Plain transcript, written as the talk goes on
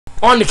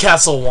On to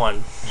Castle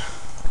 1.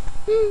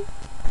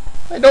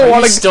 I don't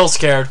want to. Still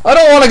scared? I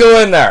don't want to go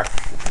in there.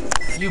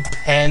 You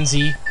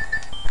pansy.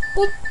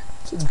 What?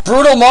 It's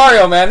brutal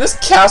Mario, man. This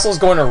castle's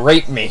going to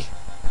rape me.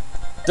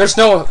 There's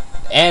no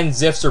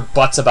ands, ifs, or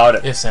buts about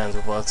it. Ifs, ands,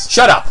 or buts.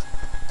 Shut up.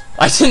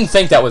 I didn't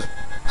think that was...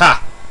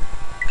 Ha!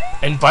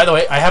 And by the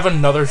way, I have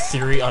another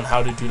theory on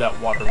how to do that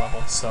water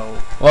level, so...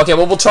 Well, okay,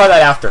 well, we'll try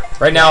that after.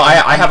 Right now,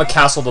 I have a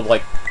castle to,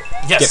 like,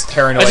 get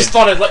paranoid. I just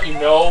thought I'd let you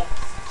know,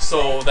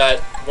 so that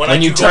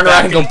when you turn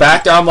around and go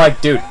back there, I'm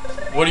like, dude...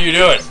 What are you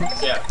doing?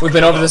 Yeah. We've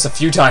been over this a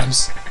few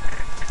times.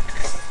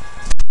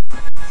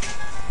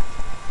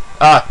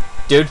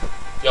 Dude.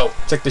 Yo.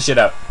 Check this shit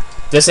out.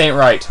 This ain't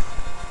right.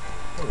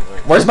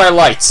 Where's my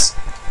lights?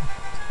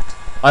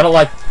 I don't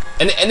like...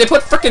 And they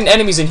put frickin'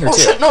 enemies in here, too.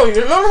 Shit, no,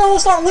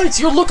 it's not lights.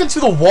 You're looking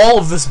through the wall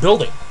of this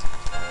building.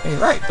 You're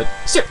right, but...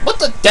 What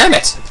the... Damn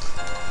it!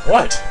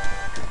 What?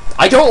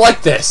 I don't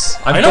like this.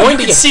 I'm going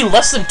to see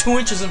less than 2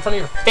 inches in front of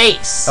your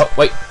face. Oh,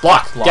 wait.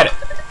 Block. Get it.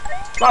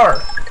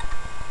 Flower.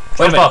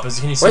 Jump up.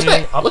 Can you see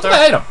anything up look there? at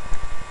my item.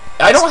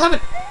 I don't have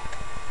it.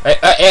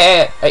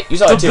 Hey, you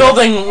saw it too. The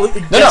building...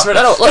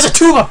 No, there's a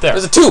tube up there.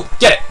 There's a tube.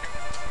 Get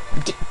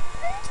it. Get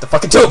the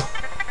fucking tube.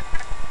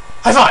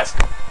 High five.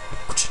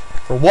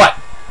 For what?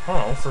 I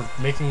don't know, for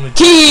making the...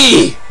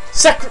 Key!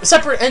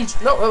 Separate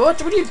engine... No, what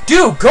do you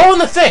do? Go in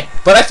the thing!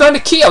 But I found a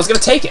key, I was gonna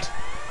take it.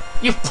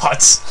 You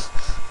putz.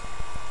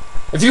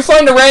 If you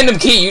find a random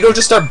key, you don't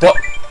just start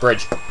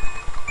bridge.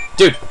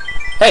 Dude,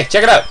 hey,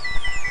 check it out.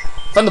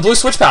 Found the Blue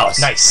Switch Palace.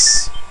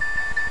 Nice.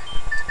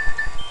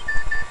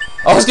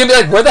 I was gonna be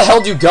like, where the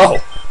hell do you go?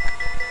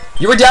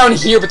 You were down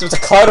here, but there was a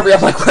cloud over here.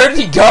 I'm like, where did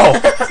he go?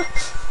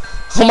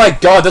 Oh my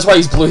god, that's why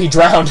he's blue, he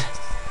drowned.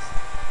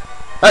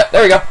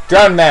 There we go,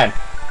 drowned man.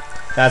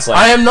 That's like...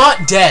 I am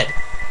not dead.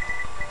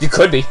 You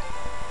could be.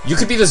 You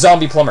could be the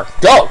zombie plumber.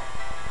 Go!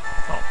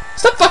 Oh.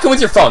 Stop fucking with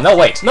your phone. No,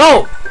 wait.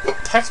 No!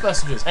 Text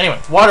messages. Anyway,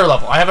 water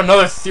level. I have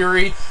another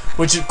theory,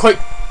 which it quite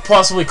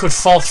possibly could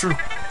fall through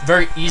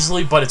very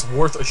easily, but it's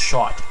worth a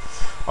shot.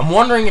 I'm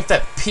wondering if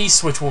that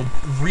P-switch will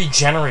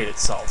regenerate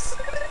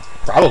itself.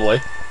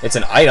 Probably. It's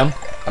an item.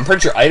 I'm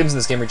pretty sure items in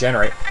this game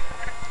regenerate.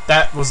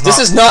 That was not... This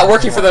is not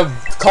working for the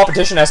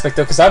competition aspect,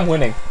 though, because I'm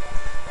winning.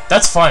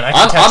 That's fine. I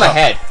can catch up. I'm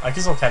ahead. I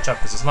can still catch up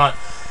because it's not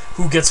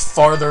who gets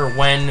farther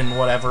when and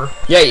whatever.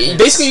 Yeah,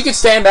 basically you could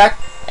stand back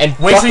and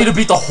wait for you to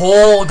beat the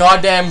whole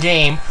goddamn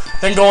game,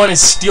 then go in and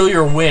steal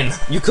your win.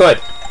 You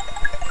could.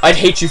 I'd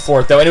hate you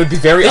for it though, and it would be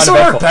very uneventful.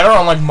 This would work better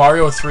on like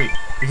Mario 3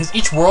 because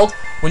each world,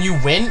 when you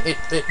win,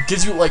 it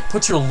gives you like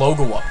puts your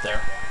logo up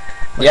there.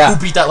 Like, yeah. Who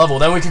beat that level?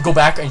 Then we could go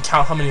back and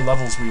count how many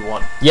levels we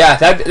won. Yeah,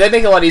 that'd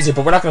make it a lot easier,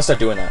 but we're not gonna start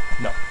doing that.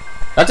 No.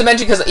 Not to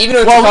mention, because even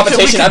though it's a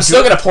competition, I'm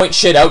still gonna point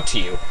shit out to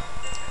you.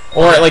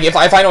 Or, like, if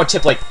I know a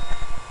tip, like,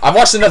 I've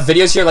watched enough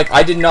videos here, like,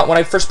 I did not, when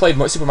I first played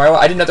Super Mario,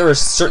 I didn't know there were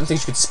certain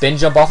things you could spin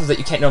jump off of that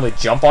you can't normally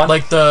jump on.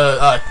 Like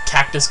the,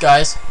 cactus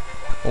guys.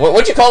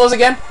 What'd you call those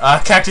again?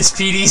 Cactus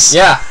Peeties.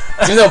 Yeah.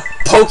 Even though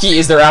Pokey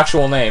is their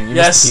actual name. You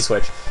yes. missed the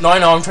P-switch. No, I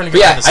know, I'm trying to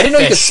get rid of this I didn't know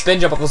you could fish.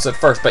 spin jump up those at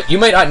first, but you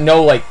might not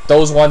know, like,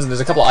 those ones, and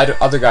there's a couple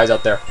of other guys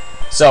out there.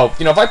 So,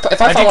 you know, if I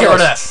can get rid of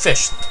that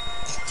fish.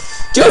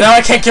 Dude! And now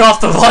I can't get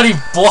off the bloody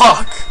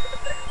block.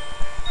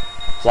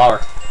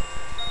 Flower.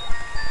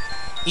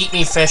 Eat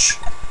me, fish.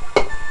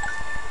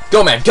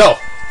 Go, man, go!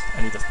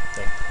 I need the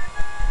thing.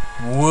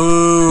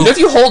 Woo! You know, if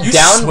you hold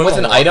down with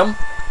an item,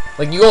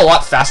 like, you go a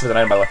lot faster with an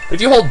item, by the way. But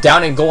if you hold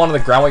down and go onto the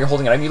ground while you're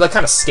holding an item, you, like,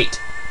 kind of skate.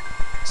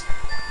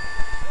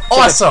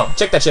 Awesome!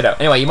 Check that shit out.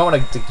 Anyway, you might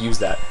want to use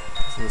that.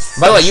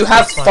 By the way, you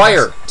have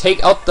fire.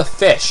 Take out the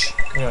fish.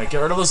 Anyway,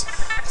 get rid of those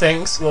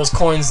things, those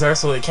coins there,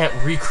 so they can't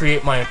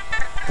recreate my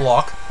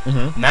block.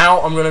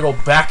 Now I'm gonna go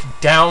back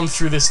down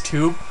through this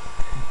tube,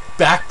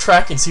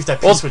 backtrack, and see if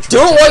that P-switch. Do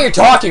it while you're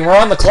talking. We're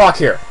on the clock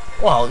here.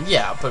 Well,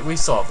 yeah, but we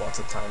still have lots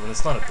of time, and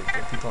it's not a big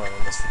deal. People aren't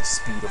in this for the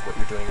speed of what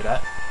you're doing it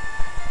at.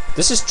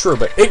 This is true,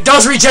 but it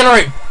does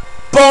regenerate.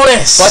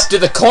 Bonus. But do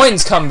the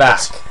coins come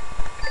back?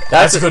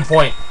 That's a good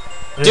point.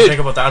 I didn't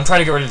think about that. I'm trying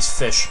to get rid of this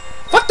fish.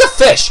 Fuck the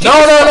fish! No.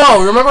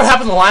 Remember what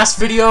happened in the last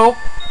video?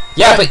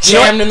 Yeah, but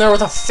jammed in there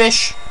with a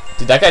fish.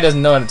 Dude, that guy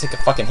doesn't know how to take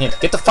a fucking hint.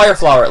 Get the fire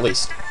flower at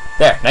least.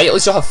 There. Now at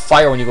least you'll have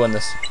fire when you go in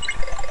this.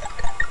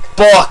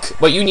 Fuck!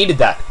 Wait, you needed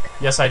that.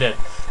 Yes, I did.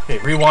 Okay,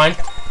 rewind.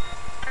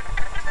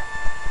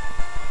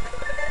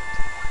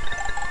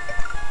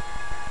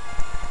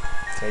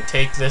 Okay,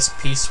 take this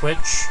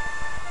P-switch.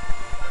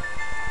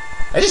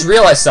 I just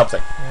realized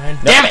something. And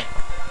damn it!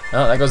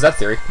 Oh, there goes that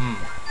theory.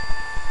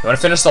 You want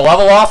to finish the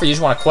level off, or you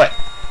just want to quit?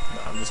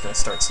 No, I'm just going to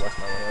start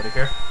selecting my way out of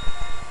here.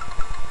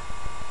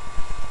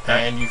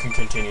 And you can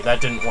continue.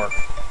 That didn't work.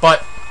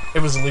 But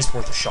it was at least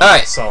worth a shot.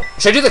 Alright, so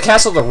should I do the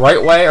castle the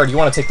right way, or do you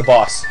want to take the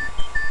boss?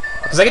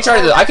 Because I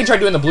can try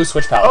doing the Blue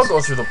Switch Palace. I'll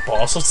go through the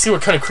boss. Let's see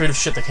what kind of creative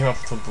shit they came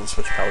up with the Blue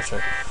Switch Palace.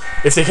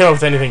 If they came up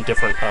with anything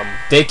different.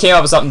 They came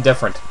up with something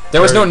different.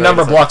 There was no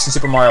number blocks in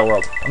Super Mario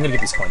World. I'm going to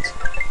get these coins.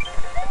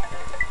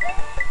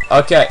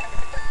 Okay.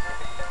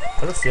 I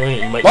have a feeling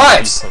that you might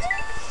Lives!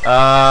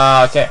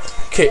 Okay.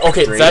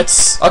 Okay, 3.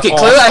 that's Okay, off.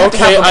 clearly I have to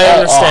have them I all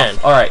understand.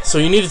 off. Alright. So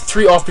you needed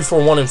 3 off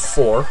before 1 and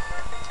 4.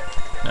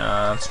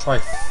 Let's try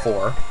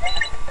 4.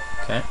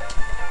 Okay.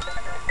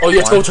 Oh, you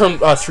have to go turn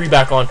 3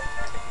 back on.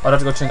 I'd have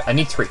to go change. I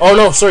need 3. Oh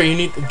no, sorry, you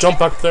need to jump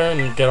back there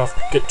and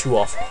get 2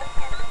 off.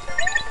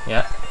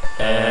 Yeah.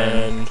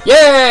 And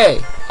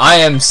yay! I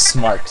am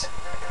smart.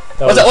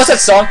 What's that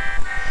song?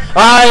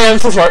 I am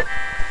so smart.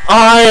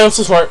 I am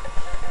so smart.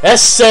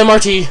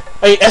 S-M-R-T.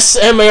 I mean,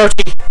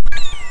 S-M-A-R-T.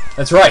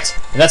 That's right.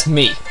 And that's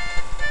me.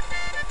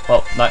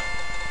 Well, not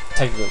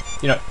technically.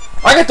 You know,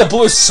 I got the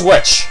blue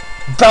switch.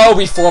 Bow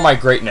before my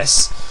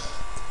greatness.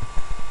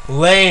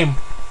 Lame.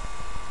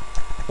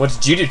 What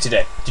did you do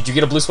today? Did you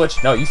get a blue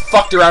switch? No, you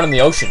fucked around in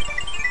the ocean.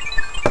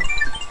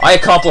 I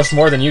accomplished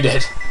more than you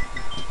did.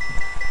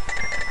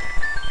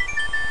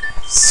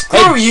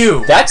 Screw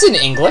you. That's in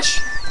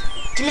English.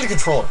 Give me the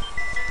controller.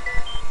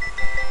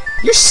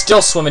 You're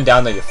still swimming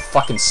down there, you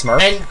fucking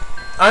smurf. And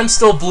I'm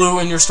still blue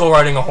and you're still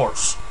riding a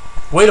horse.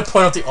 Way to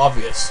point out the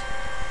obvious.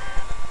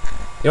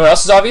 You know what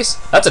else is obvious?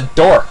 That's a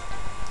door.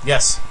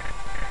 Yes.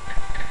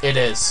 It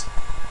is.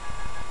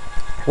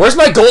 Where's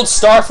my gold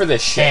star for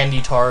this shit?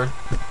 Candy tard.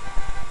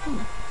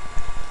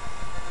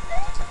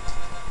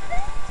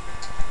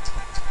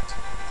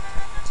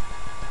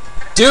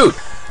 Dude,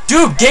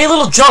 gay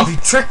little jump, you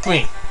tricked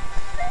me.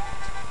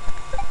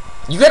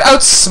 you get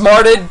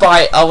outsmarted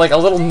by like a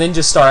little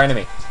ninja star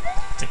enemy.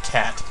 It's a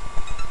cat.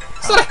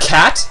 It's not a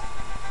cat.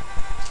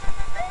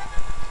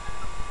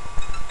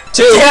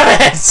 2.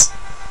 Damn it!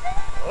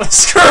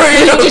 Screw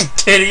you,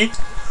 kitty.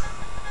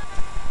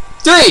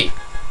 3.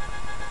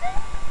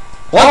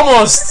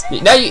 Almost.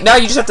 Now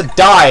you just have to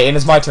die, and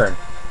it's my turn.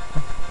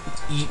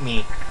 Eat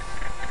me.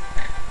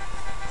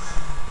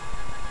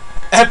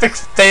 Epic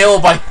fail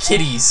by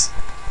kitties.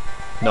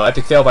 No,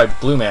 epic fail by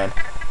Blue Man.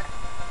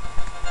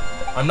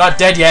 I'm not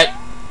dead yet.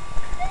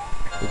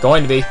 You're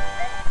going to be.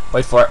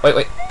 Wait for it.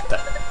 Wait.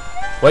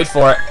 Wait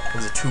for it.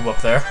 There's a tube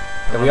up there.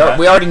 Yeah,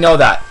 we already know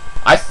that.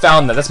 I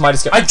found that. That's my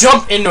discovery. I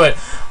jumped into it.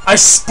 I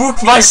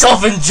spooked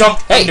myself and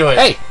jumped into it.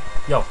 Hey!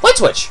 Yo. Light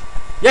switch!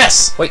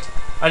 Yes! Wait.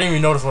 I didn't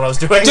even notice what I was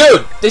doing.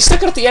 Dude! They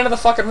stuck it at the end of the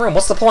fucking room.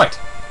 What's the point?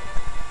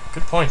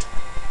 Good point.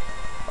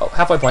 Oh,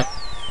 halfway point.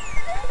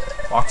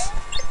 Box.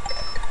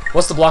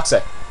 What's the block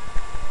say?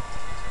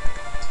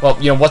 Well,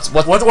 you know, what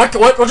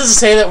does it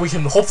say that we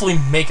can hopefully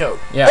make out?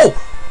 Yeah.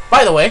 Oh!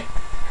 By the way.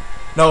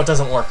 No, it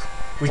doesn't work.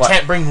 We What?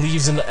 can't bring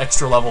leaves into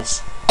extra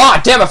levels. Ah,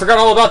 damn, I forgot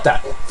all about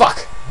that.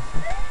 Fuck.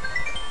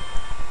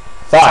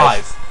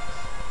 5.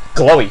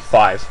 Glowy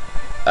 5.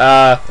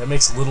 That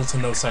makes little to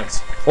no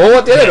sense. Well,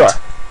 what the other door?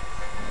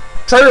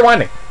 Try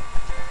rewinding.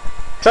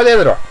 Try the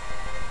other door.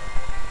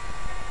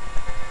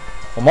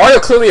 Well, Mario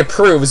clearly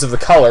approves of the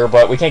color,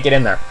 but we can't get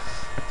in there.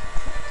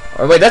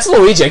 Oh, wait, that's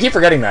Luigi. I keep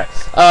forgetting that.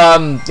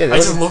 Yeah, I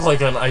just look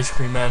like an ice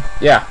cream man.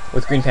 Yeah,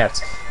 with green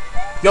pants.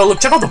 Yo, look,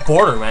 check out the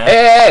border, man.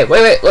 Hey,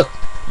 wait, look.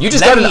 You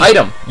just got Lemmy. an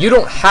item. You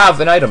don't have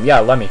an item.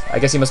 Yeah, Lemmy. I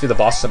guess he must be the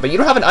boss or something, but you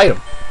don't have an item.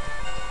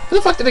 Where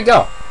the fuck did it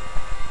go?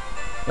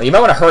 Well, you might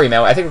want to hurry,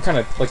 man. I think we're kind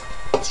of, like,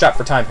 strapped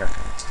for time here.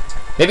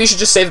 Maybe you should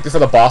just save it before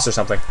the boss or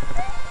something.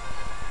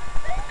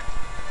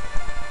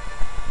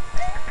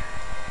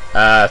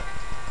 That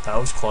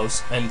was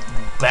close. And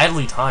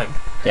badly timed.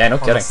 Yeah, no On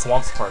kidding. the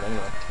swamps part,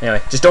 anyway.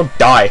 Anyway, just don't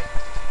die.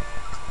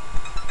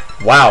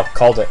 Wow,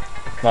 called it.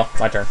 Well,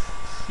 my turn.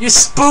 You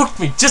spooked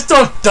me! Just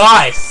don't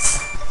die!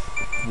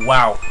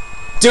 Wow.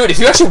 Dude, if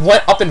you actually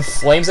went up in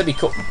flames, that'd be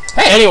cool.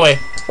 Hey, Anyway,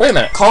 wait a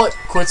minute. call it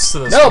quits to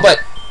this. No, but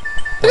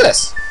look at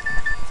this.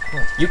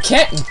 You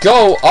can't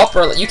go up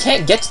or you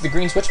can't get to the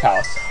Green Switch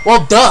Palace.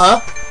 Well, duh!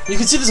 You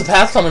can see there's a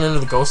path coming into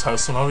the ghost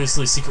house, and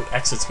obviously secret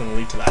exit's gonna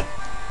lead to that.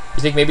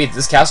 You think maybe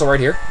this castle right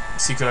here?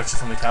 Secret exit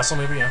from the castle,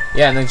 maybe, yeah.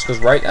 Yeah, and then it just goes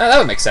right. That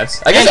would make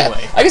sense. I guess.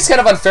 Anyway. I guess it's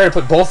kind of unfair to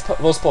put both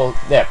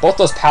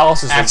those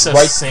palaces Access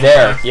right same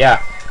there. way.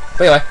 Yeah.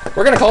 But anyway,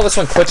 we're gonna call this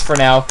one quits for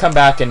now. Come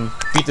back and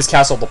beat this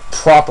castle the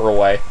proper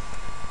way.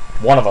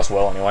 One of us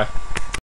will, anyway.